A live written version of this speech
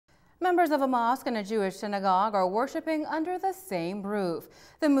Members of a mosque and a Jewish synagogue are worshiping under the same roof.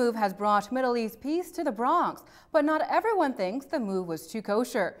 The move has brought Middle East peace to the Bronx, but not everyone thinks the move was too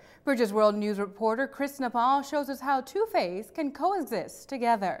kosher. Bridges World News reporter Chris Nepal shows us how two faiths can coexist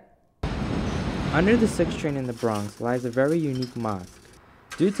together. Under the 6th train in the Bronx lies a very unique mosque.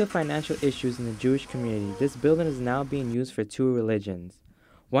 Due to financial issues in the Jewish community, this building is now being used for two religions.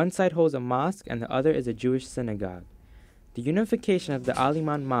 One side holds a mosque and the other is a Jewish synagogue. The unification of the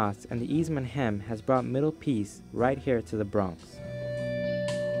Aliman Mosque and the East Manhem has brought Middle Peace right here to the Bronx.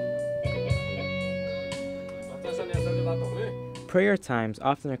 Prayer times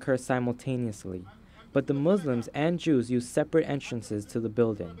often occur simultaneously, but the Muslims and Jews use separate entrances to the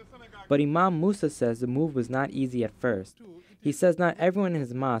building. But Imam Musa says the move was not easy at first. He says not everyone in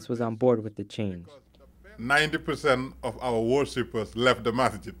his mosque was on board with the change. 90% of our worshippers left the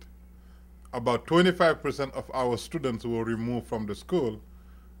masjid. About 25% of our students were removed from the school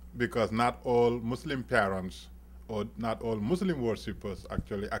because not all Muslim parents or not all Muslim worshippers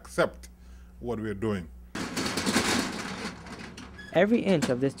actually accept what we're doing. Every inch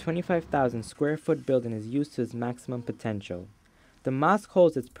of this 25,000 square foot building is used to its maximum potential. The mosque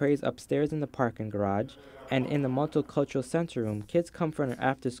holds its prayers upstairs in the parking garage, and in the multicultural center room, kids come for an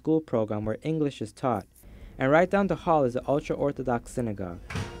after-school program where English is taught. And right down the hall is the ultra-Orthodox synagogue.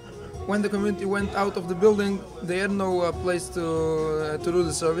 When the community went out of the building, they had no place to do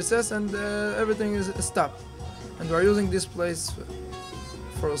the services, and everything is stopped. And we're using this place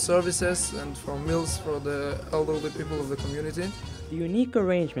for services and for meals for the elderly people of the community. The unique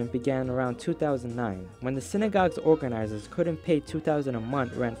arrangement began around 2009, when the synagogue's organizers couldn't pay $2,000 a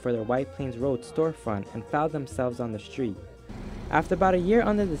month rent for their White Plains Road storefront and found themselves on the street. After about a year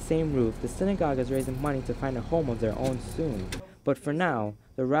under the same roof, the synagogue is raising money to find a home of their own soon. But for now,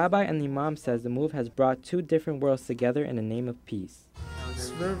 the rabbi and the imam says the move has brought two different worlds together in the name of peace. It's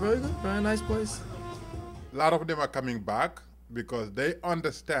very, very good, very nice place. A lot of them are coming back because they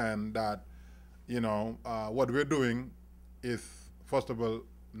understand that, what we're doing is, first of all,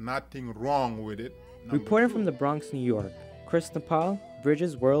 nothing wrong with it. Reporting from the Bronx, New York, Chris Nepal,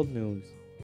 Bridges World News.